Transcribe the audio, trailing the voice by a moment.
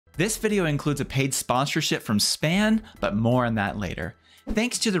This video includes a paid sponsorship from Span, but more on that later.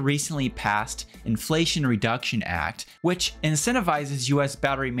 Thanks to the recently passed Inflation Reduction Act, which incentivizes US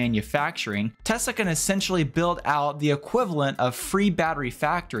battery manufacturing, Tesla can essentially build out the equivalent of free battery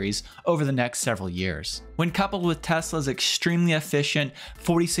factories over the next several years. When coupled with Tesla's extremely efficient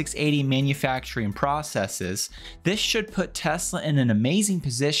 4680 manufacturing processes, this should put Tesla in an amazing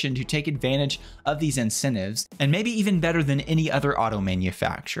position to take advantage of these incentives, and maybe even better than any other auto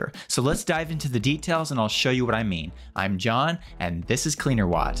manufacturer. So let's dive into the details and I'll show you what I mean. I'm John, and this is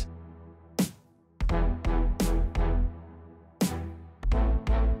Cleanerwatt.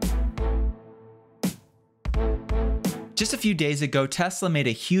 Just a few days ago, Tesla made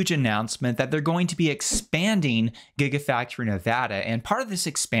a huge announcement that they're going to be expanding Gigafactory Nevada, and part of this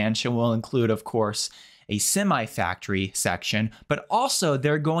expansion will include, of course, a semi-factory section, but also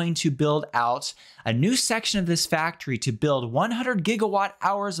they're going to build out a new section of this factory to build 100 gigawatt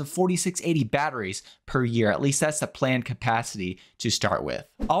hours of 4680 batteries per year. At least that's the planned capacity to start with.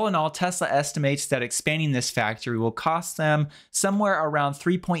 All in all, Tesla estimates that expanding this factory will cost them somewhere around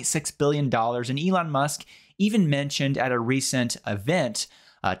 $3.6 billion, and Elon Musk even mentioned at a recent event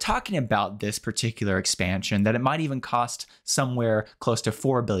talking about this particular expansion that it might even cost somewhere close to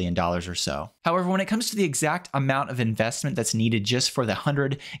 $4 billion or so. However, when it comes to the exact amount of investment that's needed just for the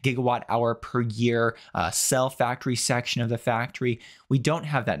 100 gigawatt hour per year cell factory section of the factory, we don't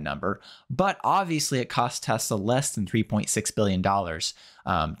have that number, but obviously it costs Tesla less than $3.6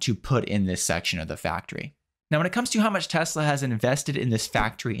 billion to put in this section of the factory. Now, when it comes to how much Tesla has invested in this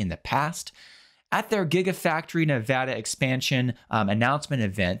factory in the past, at their Gigafactory Nevada expansion announcement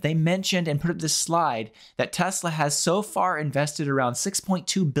event, they mentioned and put up this slide that Tesla has so far invested around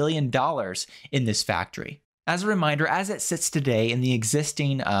 $6.2 billion in this factory. As a reminder, as it sits today in the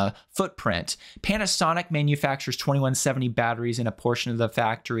existing footprint, Panasonic manufactures 2170 batteries in a portion of the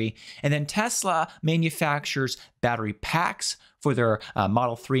factory, and then Tesla manufactures battery packs for their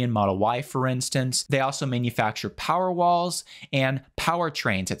Model 3 and Model Y, for instance. They also manufacture power walls and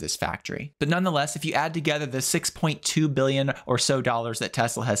powertrains at this factory. But nonetheless, if you add together the $6.2 billion or so that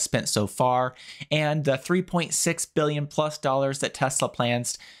Tesla has spent so far, and the $3.6 billion plus that Tesla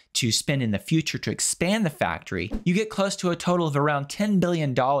plans to spend in the future to expand the factory, you get close to a total of around $10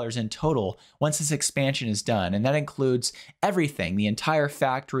 billion in total once this expansion is done. And that includes everything, the entire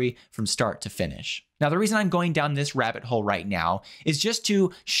factory from start to finish. Now, the reason I'm going down this rabbit hole right now is just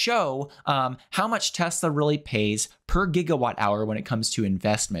to show how much Tesla really pays per gigawatt hour when it comes to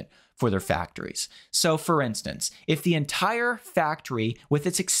investment for their factories. So for instance, if the entire factory with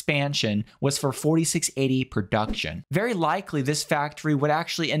its expansion was for 4680 production, very likely this factory would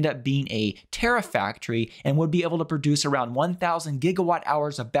actually end up being a terafactory and would be able to produce around 1,000 gigawatt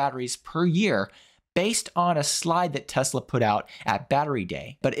hours of batteries per year, based on a slide that Tesla put out at Battery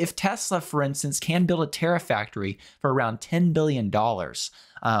Day. But if Tesla, for instance, can build a terafactory for around $10 billion,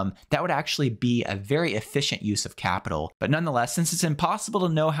 that would actually be a very efficient use of capital. But nonetheless, since it's impossible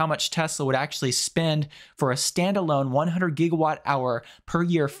to know how much Tesla would actually spend for a standalone 100 gigawatt hour per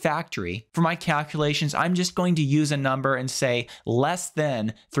year factory, for my calculations, I'm just going to use a number and say less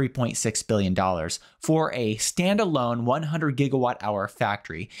than $3.6 billion for a standalone 100 gigawatt hour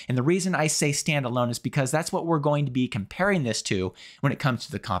factory. And the reason I say standalone is because that's what we're going to be comparing this to when it comes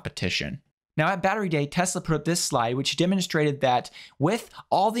to the competition. Now, at Battery Day, Tesla put up this slide, which demonstrated that with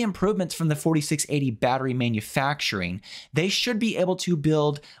all the improvements from the 4680 battery manufacturing, they should be able to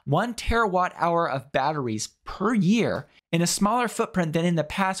build 1 terawatt hour of batteries per year in a smaller footprint than in the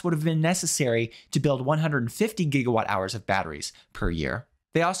past would have been necessary to build 150 gigawatt hours of batteries per year.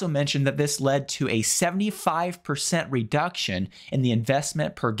 They also mentioned that this led to a 75% reduction in the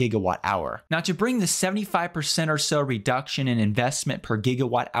investment per gigawatt hour. Now, to bring the 75% or so reduction in investment per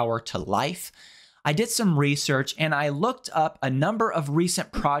gigawatt hour to life, I did some research and I looked up a number of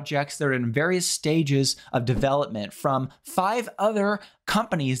recent projects that are in various stages of development from 5 other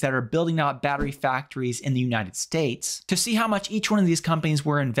companies that are building out battery factories in the United States to see how much each one of these companies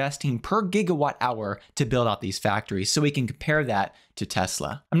were investing per gigawatt hour to build out these factories so we can compare that to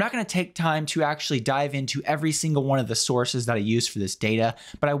Tesla. I'm not going to take time to actually dive into every single one of the sources that I use for this data,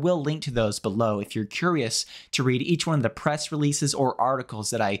 but I will link to those below if you're curious to read each one of the press releases or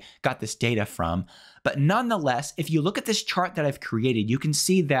articles that I got this data from. But nonetheless, if you look at this chart that I've created, you can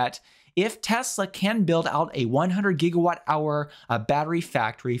see that if Tesla can build out a 100 gigawatt hour battery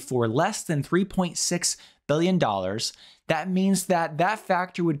factory for less than $3.6 billion, that means that that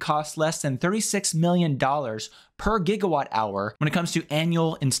factory would cost less than $36 million per gigawatt hour when it comes to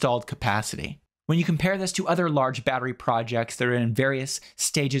annual installed capacity. When you compare this to other large battery projects that are in various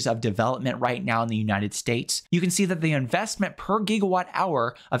stages of development right now in the United States, you can see that the investment per gigawatt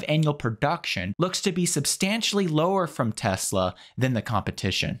hour of annual production looks to be substantially lower from Tesla than the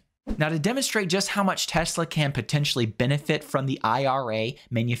competition. Now, to demonstrate just how much Tesla can potentially benefit from the IRA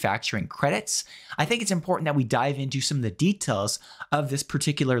manufacturing credits, I think it's important that we dive into some of the details of this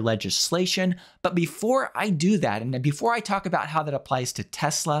particular legislation. But before I do that, and before I talk about how that applies to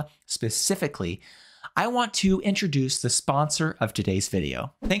Tesla specifically, I want to introduce the sponsor of today's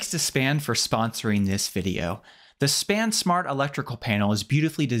video. Thanks to Span for sponsoring this video. The Span Smart Electrical Panel is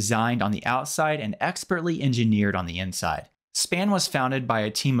beautifully designed on the outside and expertly engineered on the inside. Span was founded by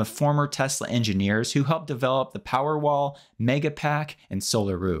a team of former Tesla engineers who helped develop the Powerwall, Megapack, and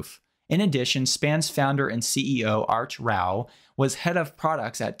Solar Roof. In addition, Span's founder and CEO Arch Rao was head of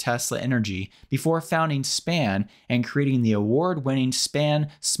products at Tesla Energy before founding Span and creating the award-winning Span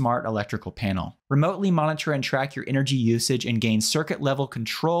Smart Electrical Panel. Remotely monitor and track your energy usage and gain circuit-level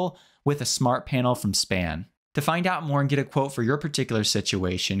control with a smart panel from Span. To find out more and get a quote for your particular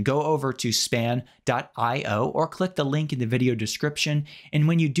situation, go over to span.io or click the link in the video description. And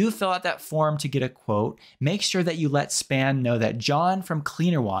when you do fill out that form to get a quote, make sure that you let Span know that John from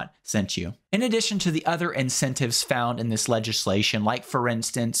Cleanerwatt sent you. In addition to the other incentives found in this legislation, like for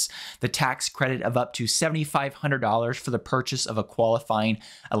instance, the tax credit of up to $7,500 for the purchase of a qualifying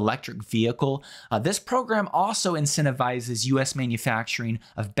electric vehicle, this program also incentivizes U.S. manufacturing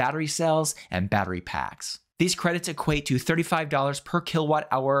of battery cells and battery packs. These credits equate to $35 per kilowatt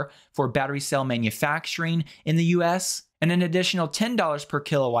hour for battery cell manufacturing in the US, and an additional $10 per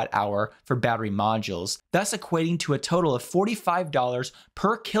kilowatt hour for battery modules, thus equating to a total of $45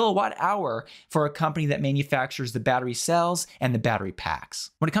 per kilowatt hour for a company that manufactures the battery cells and the battery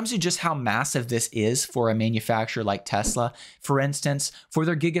packs. When it comes to just how massive this is for a manufacturer like Tesla, for instance, for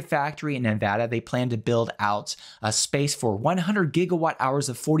their Gigafactory in Nevada, they plan to build out a space for 100 gigawatt hours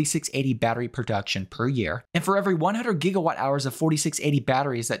of 4680 battery production per year. And for every 100 gigawatt hours of 4680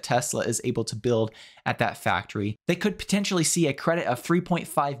 batteries that Tesla is able to build at that factory, they could potentially see a credit of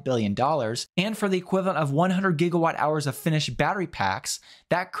 $3.5 billion. And for the equivalent of 100 gigawatt hours of finished battery packs,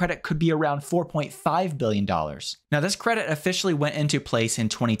 that credit could be around $4.5 billion. Now, this credit officially went into place in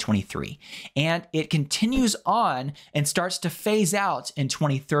 2023, and it continues on and starts to phase out in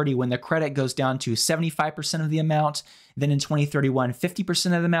 2030 when the credit goes down to 75% of the amount. Then in 2031, 50%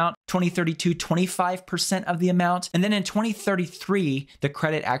 of the amount, 2032, 25% of the amount, and then in 2033, the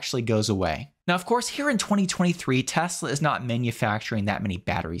credit actually goes away. Now, of course, here in 2023, Tesla is not manufacturing that many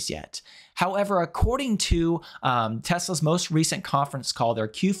batteries yet. However, according to Tesla's most recent conference call, their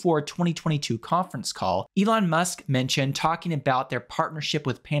Q4 2022 conference call, Elon Musk mentioned talking about their partnership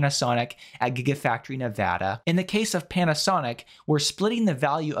with Panasonic at Gigafactory Nevada. In the case of Panasonic, we're splitting the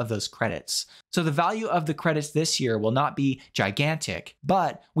value of those credits. So the value of the credits this year will not be gigantic,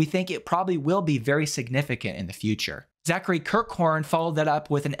 but we think it probably will be very significant in the future. Zachary Kirkhorn followed that up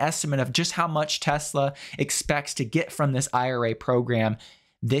with an estimate of just how much Tesla expects to get from this IRA program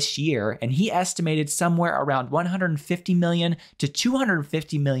this year, and he estimated somewhere around $150 million to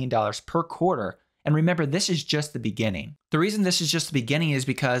 $250 million per quarter. And remember, this is just the beginning. The reason this is just the beginning is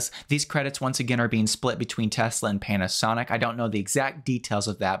because these credits once again are being split between Tesla and Panasonic. I don't know the exact details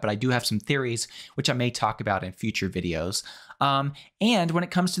of that, but I do have some theories which I may talk about in future videos. And when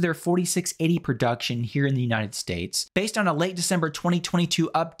it comes to their 4680 production here in the United States, based on a late December 2022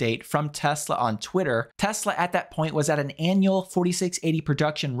 update from Tesla on Twitter, Tesla at that point was at an annual 4680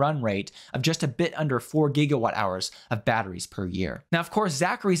 production run rate of just a bit under 4 gigawatt hours of batteries per year. Now, of course,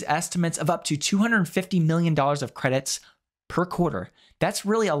 Zachary's estimates of up to $250 million of credits per quarter, that's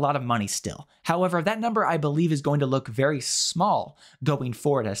really a lot of money still. However, that number I believe is going to look very small going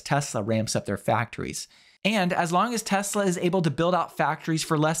forward as Tesla ramps up their factories. And as long as Tesla is able to build out factories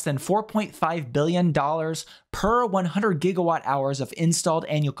for less than $4.5 billion per 100 gigawatt hours of installed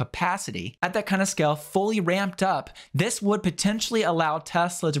annual capacity, at that kind of scale, fully ramped up, this would potentially allow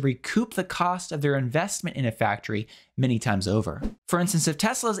Tesla to recoup the cost of their investment in a factory many times over. For instance, if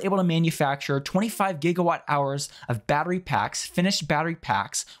Tesla is able to manufacture 25 gigawatt hours of battery packs, finished battery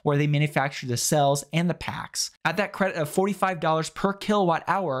packs, where they manufacture the cells and the packs, at that credit of $45 per kilowatt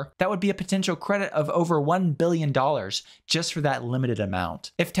hour, that would be a potential credit of over $1 billion just for that limited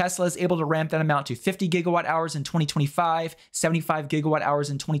amount. If Tesla is able to ramp that amount to 50 gigawatt hours in 2025, 75 gigawatt hours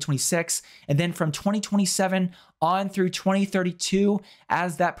in 2026, and then from 2027 on through 2032,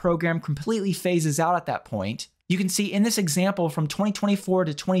 as that program completely phases out at that point, you can see in this example from 2024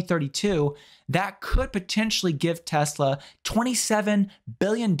 to 2032, that could potentially give Tesla $27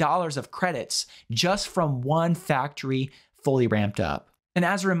 billion of credits just from one factory fully ramped up. And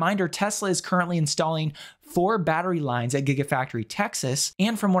as a reminder, Tesla is currently installing 4 battery lines at Gigafactory Texas.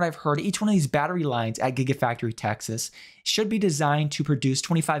 And from what I've heard, each one of these battery lines at Gigafactory Texas should be designed to produce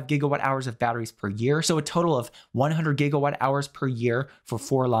 25 gigawatt hours of batteries per year. So a total of 100 gigawatt hours per year for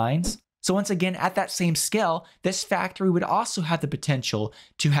 4 lines. So once again, at that same scale, this factory would also have the potential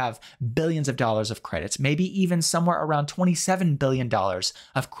to have billions of dollars of credits, maybe even somewhere around $27 billion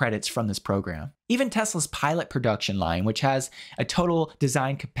of credits from this program. Even Tesla's pilot production line, which has a total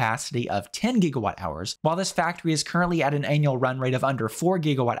design capacity of 10 gigawatt hours, while this factory is currently at an annual run rate of under 4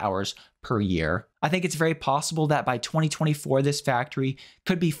 gigawatt hours per year, I think it's very possible that by 2024, this factory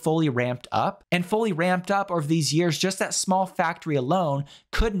could be fully ramped up. And fully ramped up over these years, just that small factory alone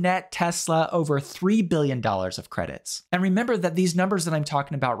could net Tesla over $3 billion of credits. And remember that these numbers that I'm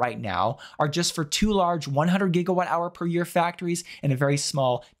talking about right now are just for 2 large 100 gigawatt hour per year factories and a very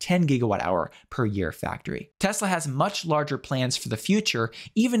small 10 gigawatt hour per year factory. Tesla has much larger plans for the future,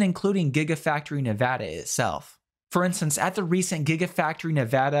 even including Gigafactory Nevada itself. For instance, at the recent Gigafactory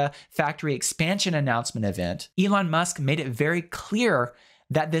Nevada factory expansion announcement event, Elon Musk made it very clear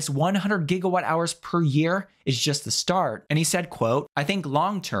that this 100 gigawatt hours per year is just the start. And he said, quote, "I think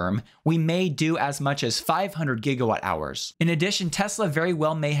long term, we may do as much as 500 gigawatt hours. In addition, Tesla very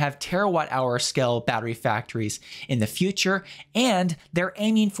well may have terawatt hour scale battery factories in the future, and they're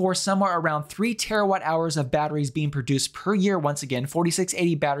aiming for somewhere around 3 terawatt hours of batteries being produced per year. Once again,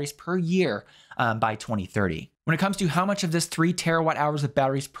 4680 batteries per year by 2030. When it comes to how much of this 3 terawatt hours of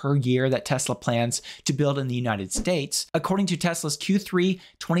batteries per year that Tesla plans to build in the United States, according to Tesla's Q3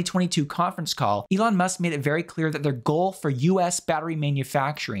 2022 conference call, Elon Musk made it very clear that their goal for US battery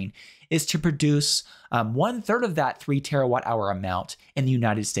manufacturing is to produce 1/3 of that 3 terawatt hour amount in the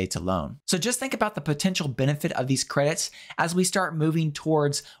United States alone. So just think about the potential benefit of these credits as we start moving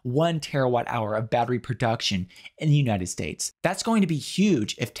towards 1 terawatt hour of battery production in the United States. That's going to be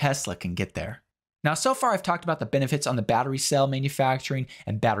huge if Tesla can get there. Now, so far I've talked about the benefits on the battery cell manufacturing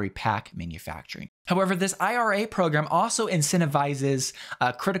and battery pack manufacturing. However, this IRA program also incentivizes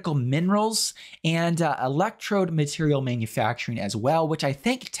critical minerals and electrode material manufacturing as well, which I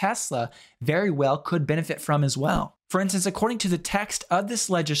think Tesla very well could benefit from as well. For instance, according to the text of this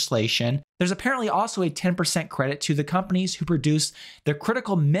legislation, there's apparently also a 10% credit to the companies who produce the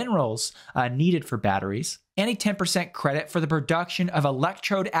critical minerals needed for batteries, and a 10% credit for the production of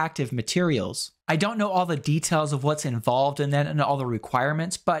electrode active materials. I don't know all the details of what's involved in that and all the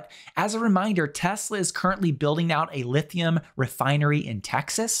requirements, but as a reminder, Tesla is currently building out a lithium refinery in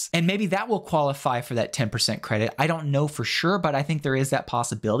Texas, and maybe that will qualify for that 10% credit. I don't know for sure, but I think there is that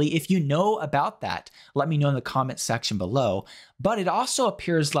possibility. If you know about that, let me know in the comments section below. But it also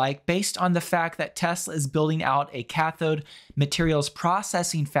appears like, based on the fact that Tesla is building out a cathode materials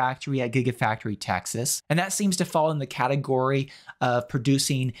processing factory at Gigafactory Texas, and that seems to fall in the category of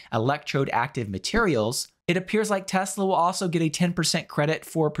producing electrode active materials, it appears like Tesla will also get a 10% credit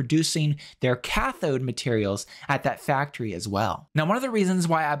for producing their cathode materials at that factory as well. Now, one of the reasons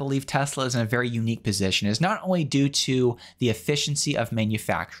why I believe Tesla is in a very unique position is not only due to the efficiency of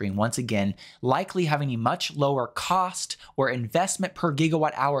manufacturing, once again, likely having a much lower cost or investment per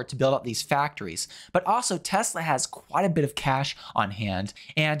gigawatt hour to build up these factories, but also Tesla has quite a bit of cash on hand.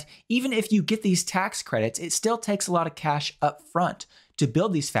 And even if you get these tax credits, it still takes a lot of cash up front to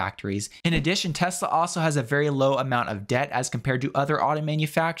build these factories. In addition, Tesla also has a very low amount of debt as compared to other auto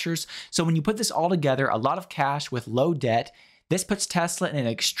manufacturers. So when you put this all together, a lot of cash with low debt, this puts Tesla in an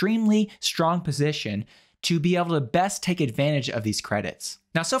extremely strong position to be able to best take advantage of these credits.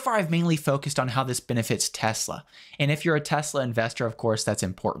 Now, so far, I've mainly focused on how this benefits Tesla. And if you're a Tesla investor, of course, that's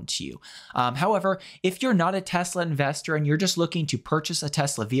important to you. However, if you're not a Tesla investor and you're just looking to purchase a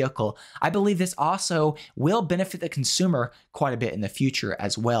Tesla vehicle, I believe this also will benefit the consumer quite a bit in the future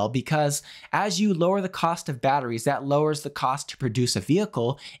as well, because as you lower the cost of batteries, that lowers the cost to produce a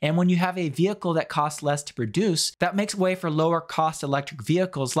vehicle. And when you have a vehicle that costs less to produce, that makes way for lower cost electric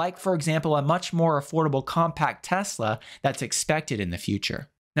vehicles, like, for example, a much more affordable compact Tesla that's expected in the future.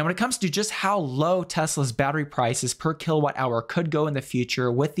 Now, when it comes to just how low Tesla's battery prices per kilowatt hour could go in the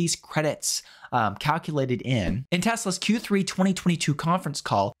future with these credits calculated in Tesla's Q3 2022 conference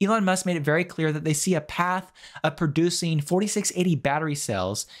call, Elon Musk made it very clear that they see a path of producing 4680 battery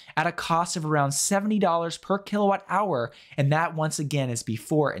cells at a cost of around $70 per kilowatt hour, and that once again is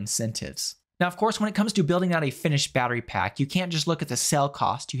before incentives. Now, of course, when it comes to building out a finished battery pack, you can't just look at the cell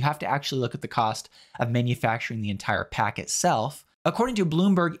cost. You have to actually look at the cost of manufacturing the entire pack itself. According to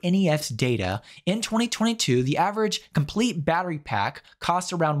Bloomberg NEF's data, in 2022, the average complete battery pack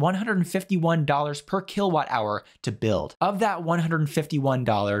cost around $151 per kilowatt hour to build. Of that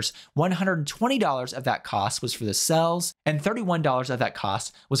 $151, $120 of that cost was for the cells, and $31 of that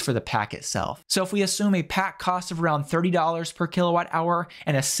cost was for the pack itself. So if we assume a pack cost of around $30 per kilowatt hour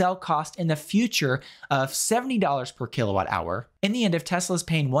and a cell cost in the future of $70 per kilowatt hour, in the end, if Tesla is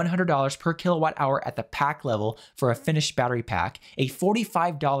paying $100 per kilowatt hour at the pack level for a finished battery pack, a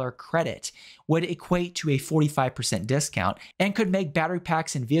 $45 credit would equate to a 45% discount and could make battery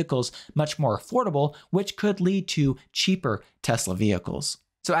packs in vehicles much more affordable, which could lead to cheaper Tesla vehicles.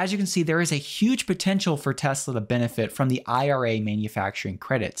 So as you can see, there is a huge potential for Tesla to benefit from the IRA manufacturing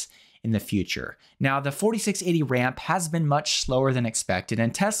credits in the future. Now, the 4680 ramp has been much slower than expected,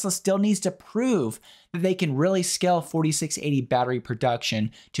 and Tesla still needs to prove that they can really scale 4680 battery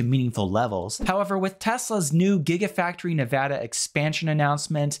production to meaningful levels. However, with Tesla's new Gigafactory Nevada expansion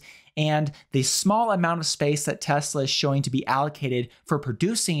announcement and the small amount of space that Tesla is showing to be allocated for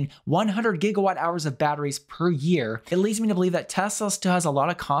producing 100 gigawatt hours of batteries per year, it leads me to believe that Tesla still has a lot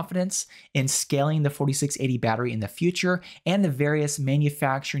of confidence in scaling the 4680 battery in the future and the various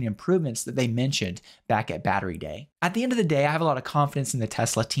manufacturing improvements that they mentioned back at Battery Day. At the end of the day, I have a lot of confidence in the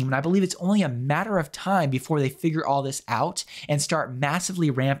Tesla team, and I believe it's only a matter of time before they figure all this out and start massively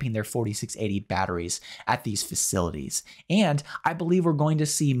ramping their 4680 batteries at these facilities. And I believe we're going to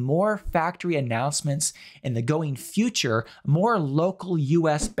see more factory announcements in the going future, more local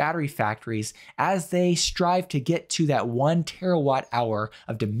US battery factories as they strive to get to that 1 terawatt hour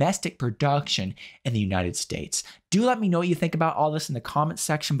of domestic production in the United States. Do let me know what you think about all this in the comments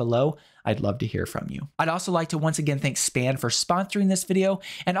section below. I'd love to hear from you. I'd also like to once again thank Span for sponsoring this video,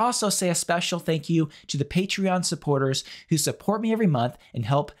 and also say a special thank you to the Patreon supporters who support me every month and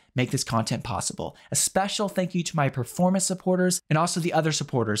help make this content possible. A special thank you to my performance supporters and also the other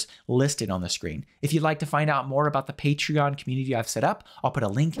supporters listed on the screen. If you'd like to find out more about the Patreon community I've set up, I'll put a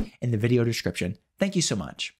link in the video description. Thank you so much.